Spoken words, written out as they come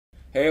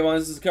Hey everyone,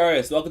 this is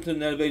Karius. Welcome to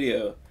another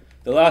video.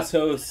 The last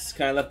host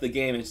kind of left the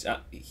game, and it's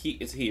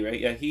he, right?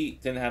 Yeah, he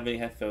didn't have any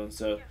headphones,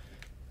 so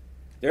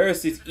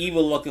there's these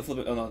evil looking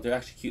flipping. Oh no, they're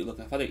actually cute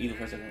looking. I thought they were evil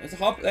for a second. It's a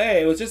hop.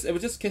 Hey, it was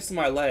just kissing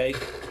my leg.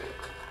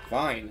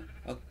 Fine.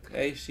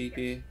 Okay,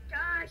 sheepy.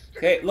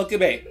 Okay, look at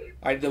me.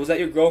 Was that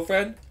your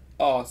girlfriend?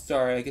 Oh,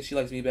 sorry. I guess she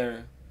likes me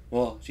better.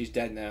 Well, she's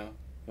dead now,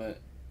 but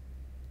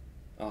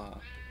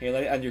here,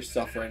 let me end your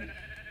suffering.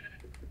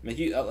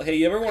 Hey,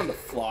 you ever wanted to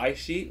fly,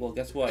 sheep? Well,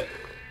 guess what?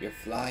 You're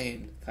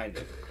flying, kind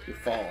of. You're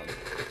falling.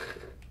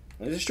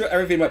 I destroy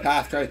everything in my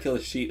path trying to kill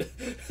a sheep.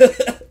 What's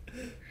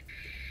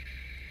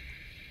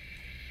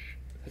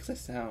that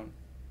sound?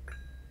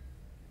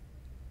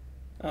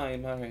 Oh,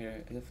 I'm out right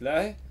here. Can I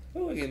fly?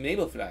 Oh, I can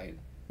Mabel flying.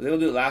 Was I able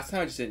to do it last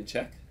time? I just didn't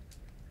check.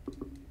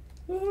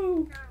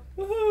 Woohoo!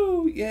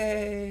 Woohoo!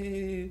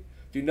 Yay!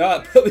 Do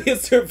not put me in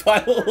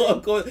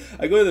survival.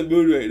 I go to the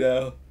moon right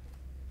now.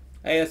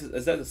 Hey,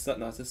 is that the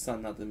sun? No, it's the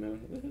sun, not the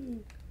moon. Woohoo!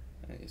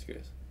 Hey, screw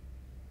this.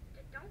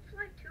 Don't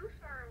fly too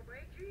far away,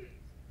 jeez.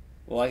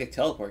 Well, I can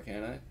teleport,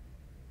 can't I?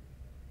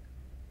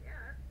 Yeah.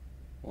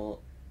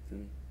 Well,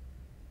 then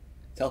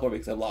teleport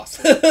because I'm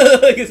lost.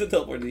 I guess I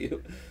teleport to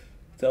you.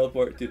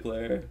 Teleport to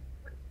player.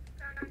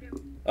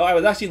 Oh, I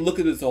was actually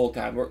looking at this the whole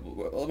time.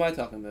 What am I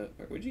talking about?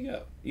 Where'd you go?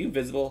 Are you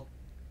invisible?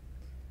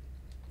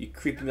 You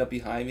creeping up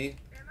behind me?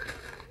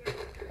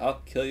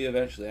 I'll kill you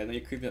eventually. I know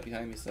you're creeping up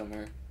behind me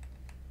somewhere.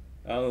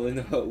 I don't really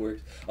know how it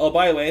works. Oh,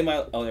 by the way,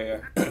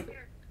 there you are.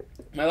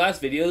 My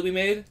last video that we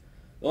made,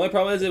 the only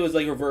problem is it was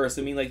like reverse.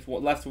 I mean, like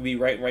left would be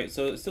right,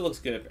 so it still looks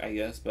good, I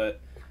guess.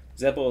 But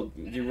example,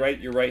 your right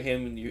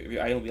hand, and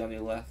your eye will be on your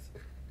left.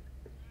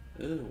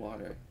 Ooh,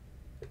 water.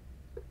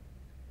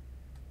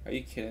 Are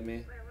you kidding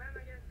me?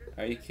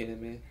 Are you kidding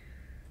me?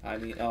 I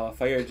mean, oh,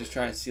 fire is just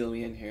trying to seal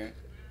me in here.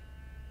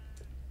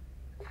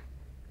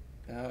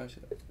 Oh,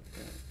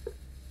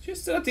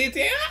 just a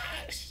TNT.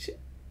 Ah, shit.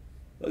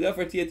 Look out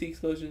for a TNT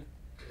explosion.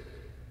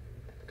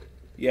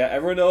 Yeah,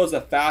 everyone knows the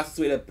fastest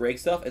way to break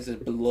stuff is to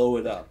blow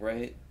it up,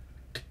 right?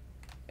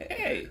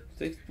 Hey,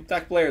 take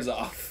attack players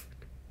off.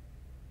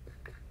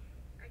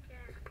 I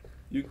can't.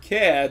 You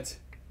can't?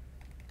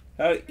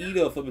 How did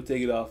Edo flip and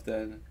take it off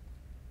then?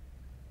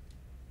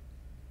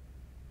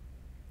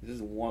 This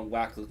is one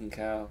whack looking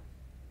cow.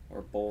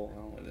 Or bull, I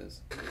don't know what it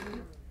is.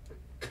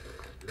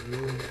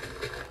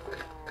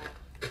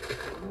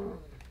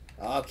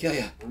 I'll kill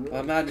you.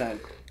 I'm madman.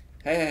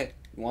 Hey,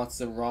 you want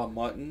some raw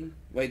mutton?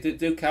 Wait,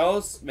 do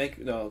cows make...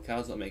 No,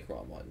 cows don't make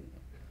raw mutton.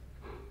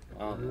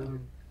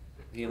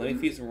 Here, let me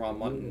feed some raw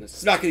mutton and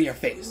smack it in your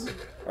face!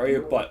 Or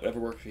your butt, whatever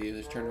works for you.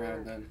 Just turn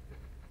around then.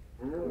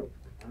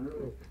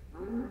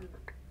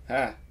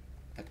 Ha!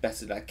 I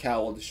bested that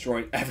cow while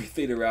destroying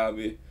everything around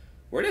me.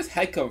 Where does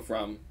head come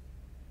from?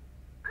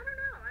 I don't know.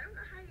 I don't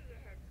know how you get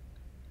head.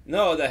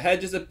 No, the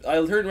head just...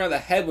 I turned around, the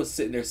head was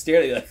sitting there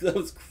staring at me. Like, that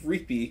was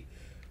creepy.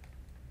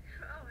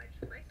 Oh, I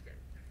just placed it.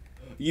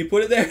 You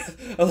put it there?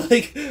 I look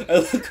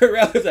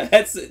around, there's a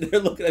head sitting there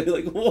looking at me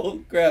like,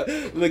 whoa, crap.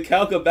 Will the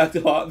cow come back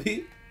to haunt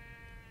me?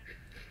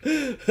 I wonder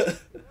if there is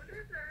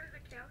a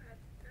cow head.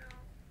 No.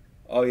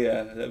 Oh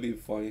yeah, that'd be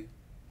funny.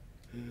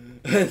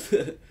 I was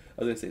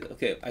gonna say,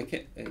 okay, I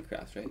can't, and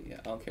crafts, right?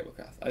 Yeah, I don't care about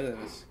crafts. I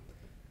was,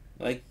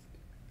 like,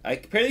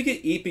 apparently you can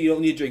eat, but you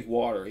don't need to drink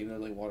water, even though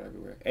there's like water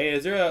everywhere. Hey,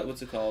 is there a,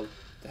 what's it called?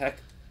 The heck?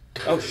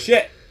 Oh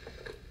shit!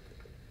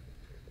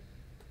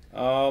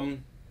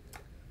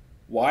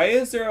 Why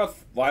was there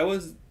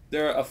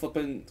a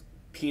flippin'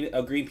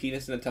 a green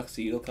penis in a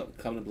tuxedo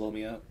coming to blow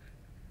me up?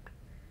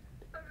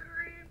 A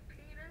green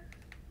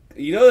penis?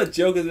 You know the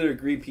joke is there are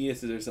green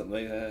penises or something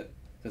like that.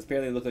 Because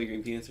apparently they look like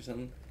green penis or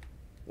something.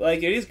 Like,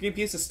 are these green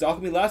penises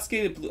stalking me? Last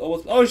game it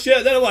almost... Oh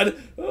shit, that one!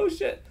 Oh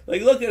shit!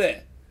 Like, look at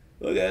it!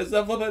 Look at it, it's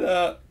not flipping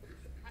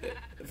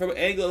from an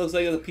angle it looks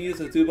like a penis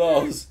with two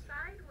balls.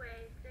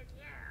 Sideways, then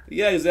yeah.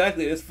 Yeah,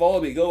 exactly. Just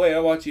follow me. Go away, I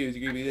watch you,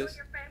 green penis.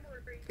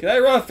 Can I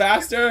run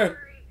faster?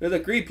 There's a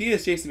green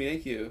penis chasing me,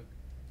 thank you.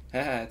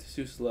 Haha, it's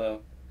too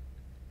slow.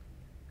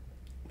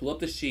 Blow up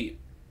the sheep.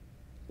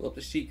 Blow up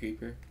the sheep,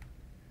 creeper.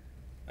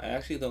 I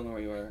actually don't know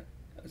where you are.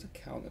 There's a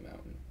cow in the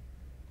mountain.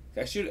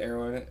 Can I shoot an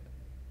arrow in it?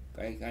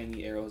 I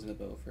need arrows in the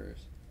bow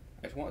first.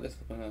 I just want this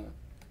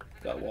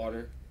got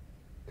water.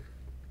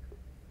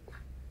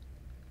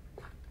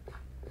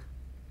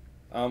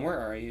 Where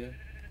are you?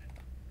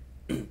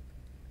 Do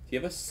you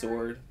have a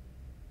sword?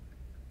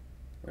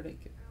 Where'd I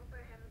get? I hope I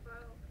have a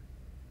bow.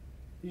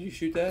 Did you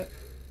shoot that?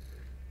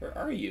 Where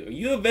are you? Are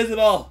you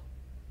invisible?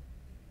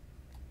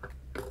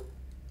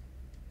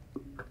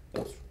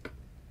 Oh.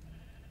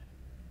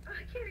 I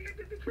can't hear you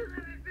because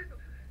I'm invisible.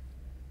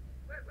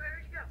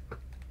 Where'd you go?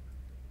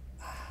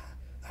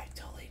 I'm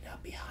totally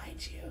not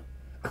behind you.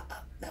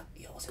 No,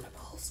 you almost hit my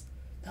balls.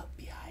 Not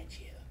behind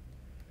you.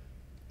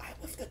 I'm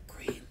with the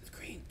green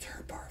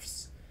turd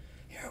barfs.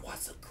 Here, want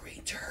some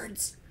green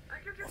turds? I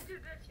can just do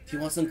this. Do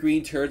you want some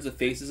green turds with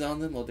faces on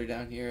them? Well, they're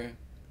down here.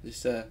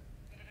 Just,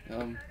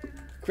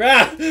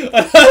 crap!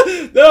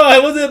 No, I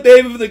wasn't a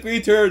baby for the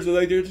green turds, but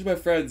like, they're just my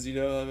friends, you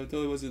know? I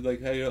totally wasn't like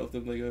hanging out with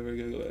them, like, ever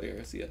gonna go out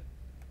here. See ya.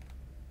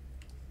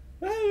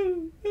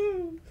 Woo!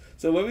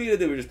 So what are we gonna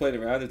do? We're just playing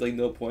around. There's like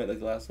no point. Like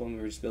the last one,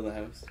 we were just building a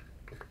house.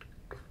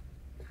 Yeah,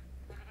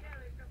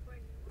 there's no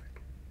point anymore.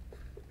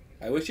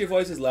 I wish your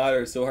voice was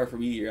louder. It's so hard for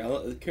me to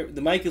hear.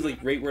 The mic is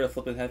like right where the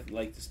flipping head,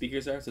 like the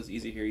speakers are, so it's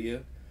easy to hear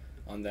you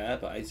on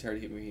that. But it's hard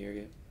to hear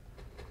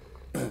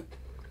you.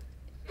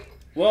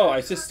 Whoa!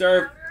 I just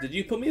started. Did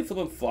you put me in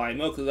flipping flying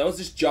mode? Because I was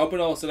just jumping,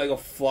 all of a sudden I go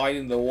flying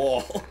into the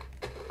wall.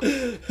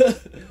 Should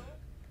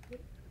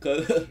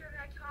I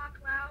talk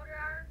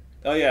louder?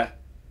 Oh yeah.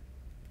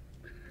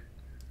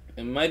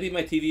 It might be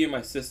my TV or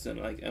my system.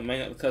 Like it might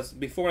not, because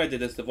before when I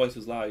did this, the voice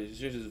was loud.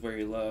 Yours is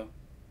very low.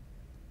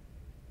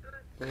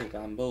 Oh,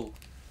 bamboo.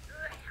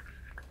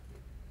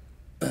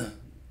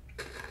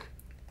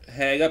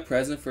 Hey, I got a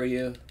present for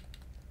you.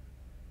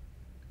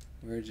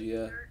 Where'd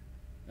you?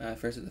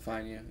 First I have to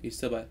find you. You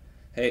still by?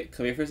 Hey,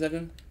 come here for a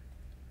second.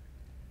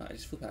 I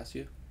just flew past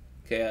you.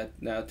 Okay,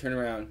 now turn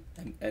around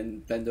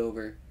and bend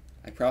over.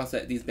 I promise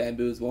that these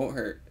bamboos won't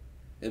hurt.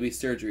 It'll be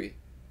surgery.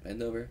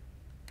 Bend over.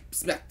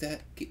 Smack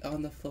that. Get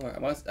on the floor.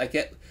 I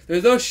can't.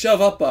 There's no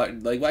shove up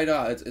button. Like why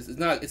not? It's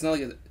not. It's not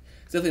like it's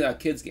definitely not a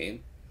kid's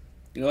game.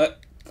 You know what?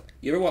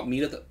 You ever want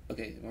meat up the?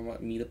 Okay, you ever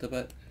want meat up the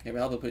butt? Here,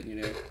 I'll put it in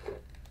your nose.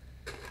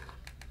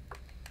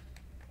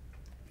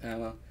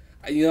 Well.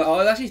 You know, I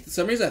was actually, for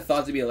some reason I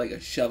thought to be like a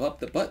shove up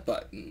the butt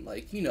button.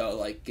 Like, you know,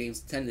 like games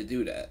tend to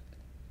do that.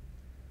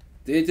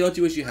 Don't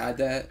you wish you had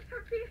that?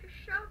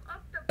 Shove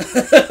up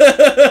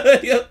the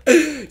Yep.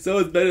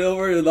 Someone's bending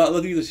over and not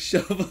looking to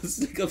shove a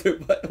stick up their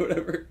butt or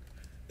whatever.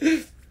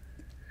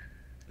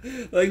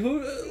 Like, who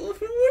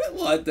wouldn't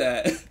want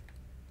that?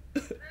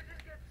 They just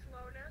get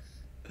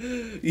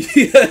slowness.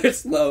 Yeah, they're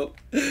slow.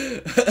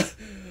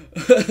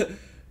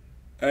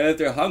 And if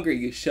they're hungry,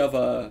 you shove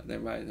a...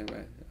 Never mind.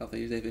 I thought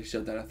usually if they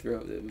shove down a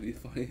throat, it would be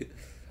funny.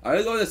 I'm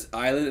gonna go to this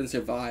island and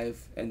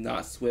survive and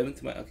not swim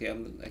to my... Okay,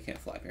 I can't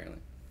fly apparently.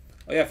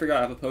 Oh yeah, I forgot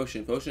I have a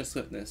potion. Potion of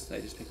swiftness that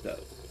I just picked up.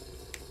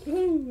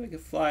 Woohoo! I can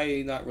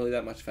fly not really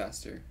that much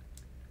faster.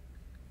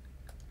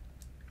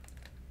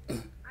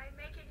 I'm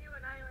making you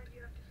an island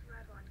you have to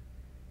survive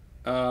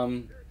on.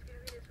 Ooh, it's gonna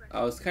be this way.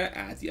 I was kind of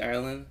at the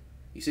island.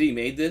 You said you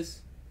made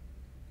this?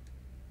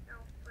 No.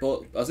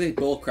 I was saying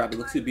bull crap. It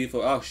looks too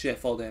beautiful. Oh shit,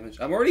 fall damage.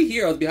 I'm already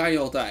here. I was behind you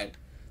the whole time.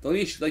 Don't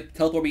you like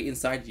teleport me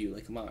inside you?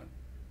 Like, come on.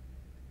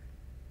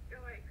 Go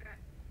away, crap.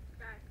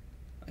 Die.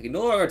 I can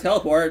no longer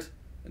teleport.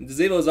 And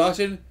disable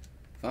exhaustion.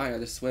 Fine, I'll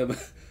just swim.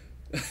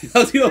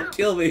 You don't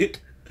kill me.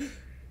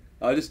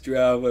 I'll just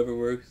drown. Whatever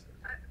works.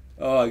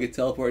 Oh, I get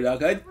teleported now.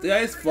 Did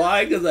I just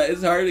fly? Because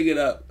it's hard to get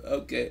up.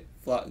 Okay,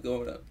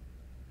 going up.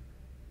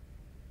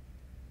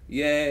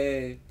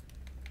 Yay.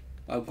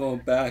 I'm going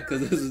back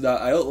because this is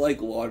not. I don't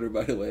like water,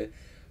 by the way.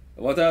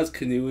 One time I was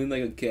canoeing,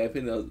 like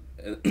camping,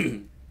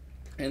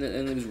 and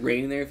it was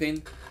raining and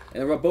everything,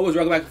 and the boat was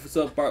rocking back and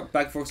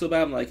forth so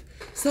bad. I'm like,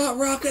 stop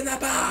rocking the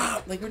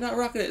boat! Like, we're not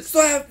rocking it.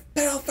 Swim,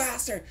 pedal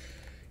faster.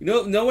 You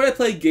know when I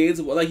play games,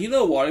 like, you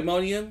know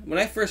Watermelon? When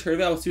I first heard of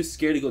it, I was too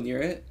scared to go near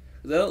it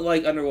because I don't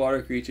like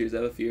underwater creatures. I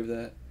have a fear of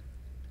that.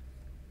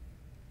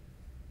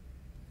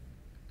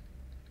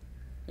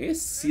 Are you gonna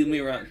seal me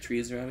around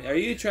trees around me? Are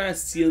you trying to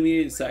seal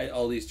me inside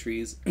all these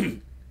trees? No.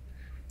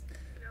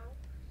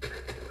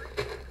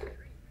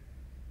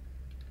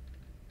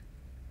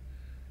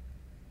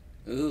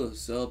 Ooh,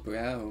 so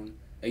brown.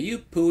 Are you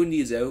pooing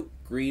these out?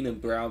 Green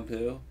and brown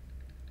poo?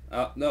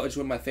 Oh, no, it's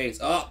one of my face.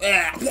 Oh,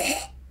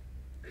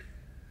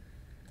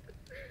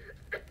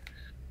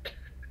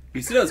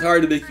 you said it was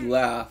hard to make you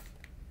laugh.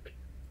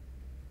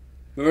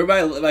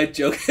 Remember my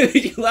joke that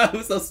made you laugh? It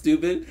was so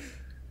stupid.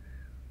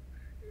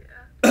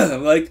 Yeah.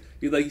 I'm like,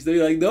 you're like,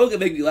 no one can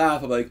make me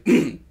laugh. I'm like,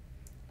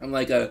 I'm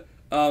like,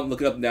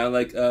 looking up and down,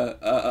 like,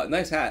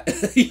 nice hat.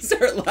 You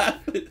start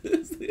laughing.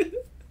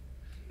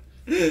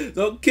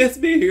 Don't kiss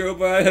me, Hero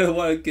Brian. I don't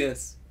want to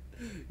kiss.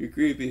 You're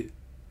creepy.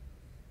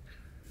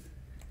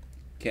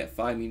 Can't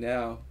find me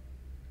now.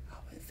 I'm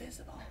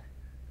invisible.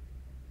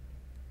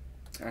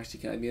 Actually,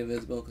 can I be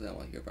invisible? Because I don't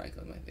want Hero Brian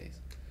on my face.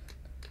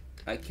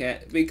 I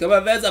can't become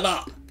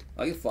invisible.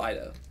 I can fly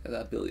though. I got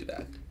that ability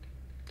back.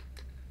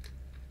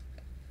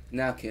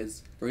 Now,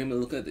 kids, we're gonna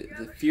look at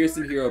the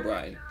fearsome Hero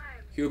Brian.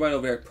 Hero Brian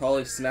over there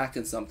probably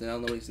smacking something. I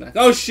don't know what he's smacking.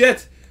 Oh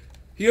shit!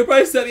 Hero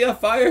Brian set me on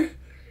fire.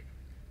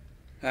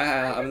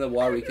 Ah, I'm in the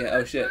water. We can't.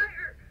 Oh shit!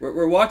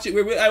 We're watching.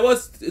 I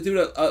was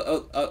doing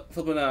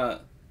flipping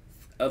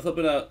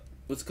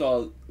what's it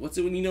called? What's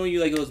it when you know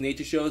you like those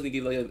nature shows and you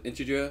give like an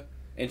intro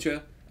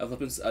of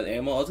flipping an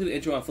animal? I was gonna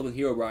intro on flipping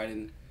Hero Brian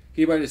and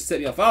Hero Brian just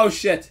set me off. Oh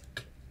shit!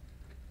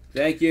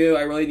 Thank you.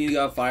 I really need to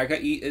go on fire. Can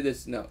I eat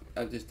this? No,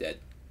 I'm just dead.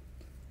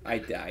 I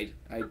died.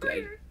 Your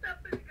stuff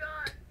is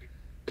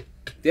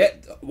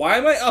gone. Why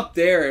am I up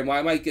there and why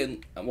am I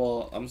getting?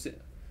 Well, I'm saying,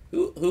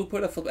 who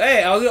put a flip?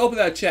 Hey, I was gonna open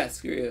that chest.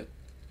 Screw you.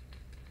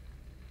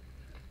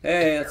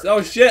 Hey,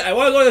 oh shit! I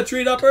want to go to the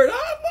tree upper.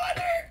 Oh,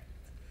 water!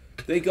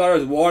 Thank God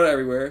there's water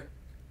everywhere.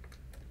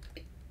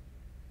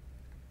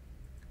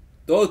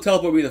 Don't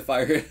teleport me to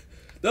fire.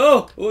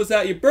 No, what was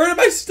that? You burned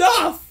my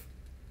stuff.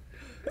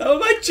 Oh,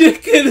 my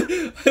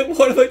chicken! I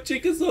wanted my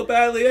chicken so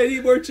badly. I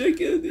need more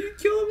chicken. Did you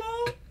kill them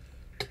all?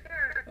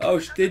 Oh,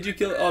 did you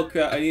kill? Oh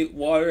crap! I need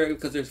water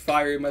because there's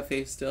fire in my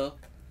face still.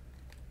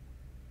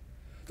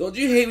 Don't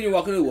you hate when you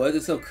walk in the woods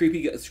and some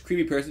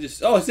creepy person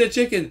just it's a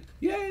chicken!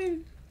 Yay!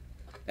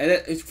 And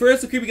then,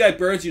 first the creepy guy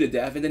burns you to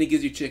death, and then he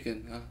gives you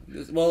chicken.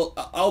 Well,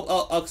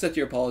 I'll accept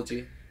your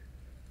apology.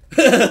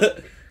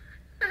 Okay,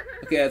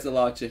 that's a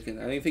lot of chicken.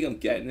 I don't even think I'm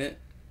getting it.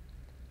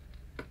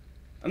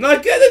 I'm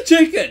not getting the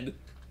chicken.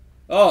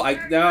 Oh,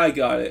 now I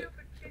got it.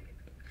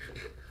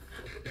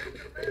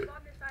 Live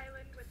on this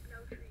island with no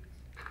trees.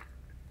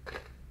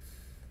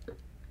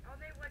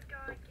 Only what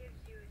God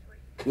gives you is what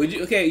you Would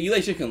you? Okay, you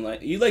like chicken,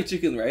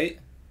 right?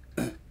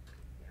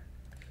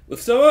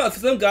 If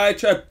some guy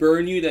tried to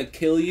burn you, then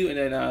kill you, and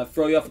then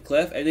throw you off a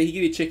cliff, and then he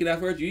give you chicken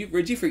afterwards,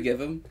 would you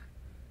forgive him?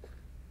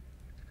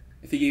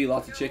 If he gave you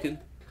lots of chicken?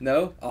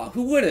 No? Oh,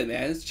 who wouldn't,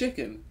 man? It's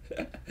chicken.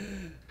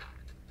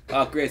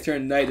 Oh, great, it's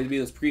turned night. There'd be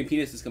those green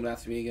penises coming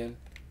after me again.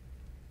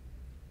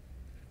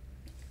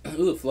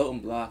 Ooh, the floating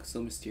block,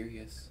 so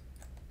mysterious.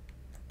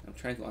 I'm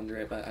trying to go under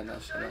it, but I'm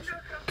not sure.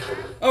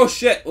 Oh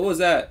shit, what was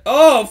that?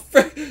 Oh,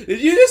 frick!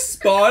 Did you just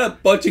spawn a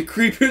bunch of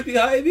creepers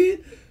behind me?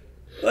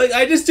 Like,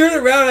 I just turned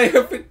around and I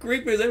heard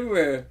creepers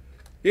everywhere.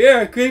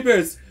 Here,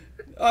 creepers!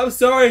 I'm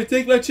sorry,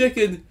 take my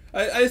chicken.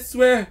 I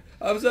swear.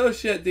 I'm so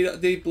shit.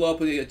 They blow up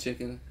when they get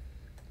chicken.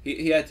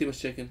 He had too much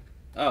chicken.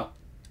 Oh.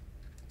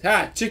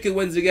 Ha! Chicken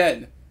wins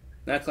again.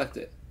 Now collect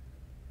it.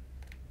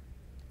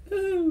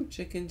 Ooh,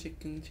 chicken.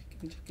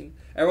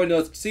 Everyone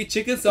knows. See,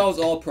 chicken solves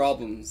all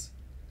problems.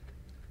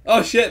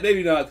 Oh shit,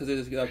 maybe not, because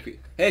there's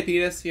hey,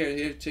 penis,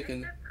 here,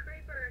 chicken.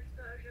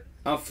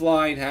 I'm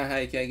flying, haha,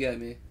 you can't get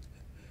me.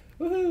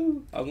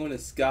 Woohoo! I'm going to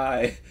the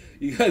sky.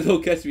 You guys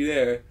won't catch me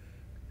there.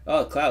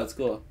 Oh, clouds,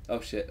 cool. Oh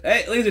shit.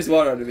 Hey, at least there's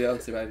water under me, I'll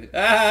survive it.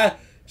 Ah!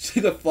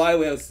 She's gonna fly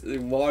away with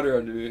water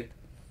under me.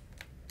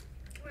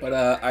 But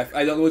I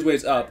don't know which way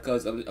it's up,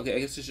 because okay, I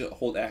guess I should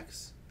hold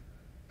X.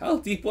 How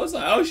deep was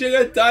I? Oh shit,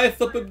 I'm gonna die,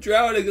 flipping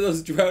drowning, because I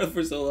was drowning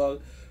for so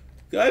long.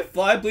 Can I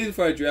fly, please,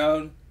 before I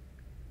drown?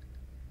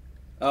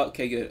 Oh,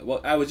 okay, good.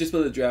 Well, I was just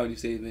about to drown when you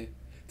saved me.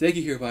 Thank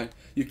you, Hermione.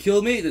 You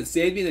killed me, then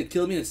saved me, then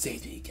killed me, then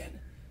saved me again.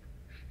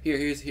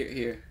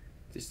 Here.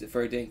 Just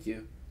for a thank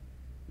you.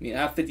 I mean,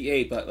 I have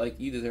 58, but, like,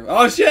 you deserve...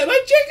 Oh, shit, my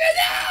chicken,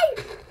 no!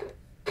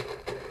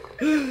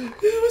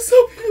 It was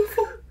so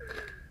beautiful.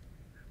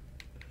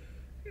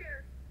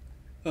 Here.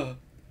 Oh,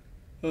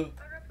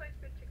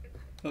 Replacement chicken.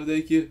 oh,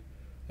 thank you.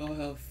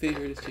 Oh, I'll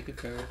favor this chicken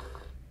forever.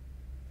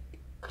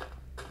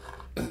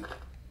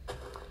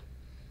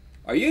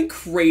 Are you in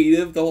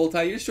creative the whole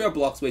time? You're sure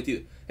blocks way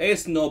too. Hey,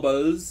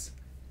 Snowbuzz.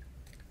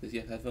 Does he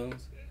have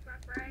headphones?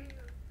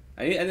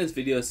 I need to end this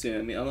video soon.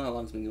 I mean, I don't know how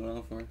long it's been going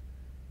on for.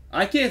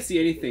 I can't see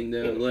anything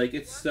though. Like,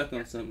 it's stuck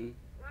on something.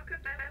 Welcome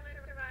to Island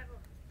of Survival.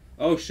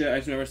 Oh shit, I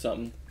just remember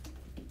something.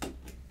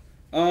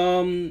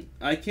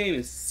 I can't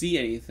even see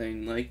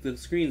anything. Like, the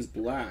screen's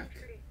black.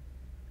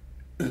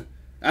 I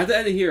have to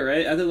end it here,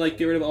 right? I have to, like,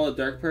 get rid of all the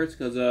dark parts,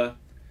 because,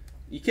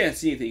 you can't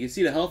see anything. You can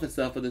see the health and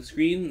stuff, but the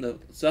screen, the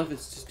stuff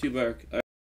is just too dark. Alright.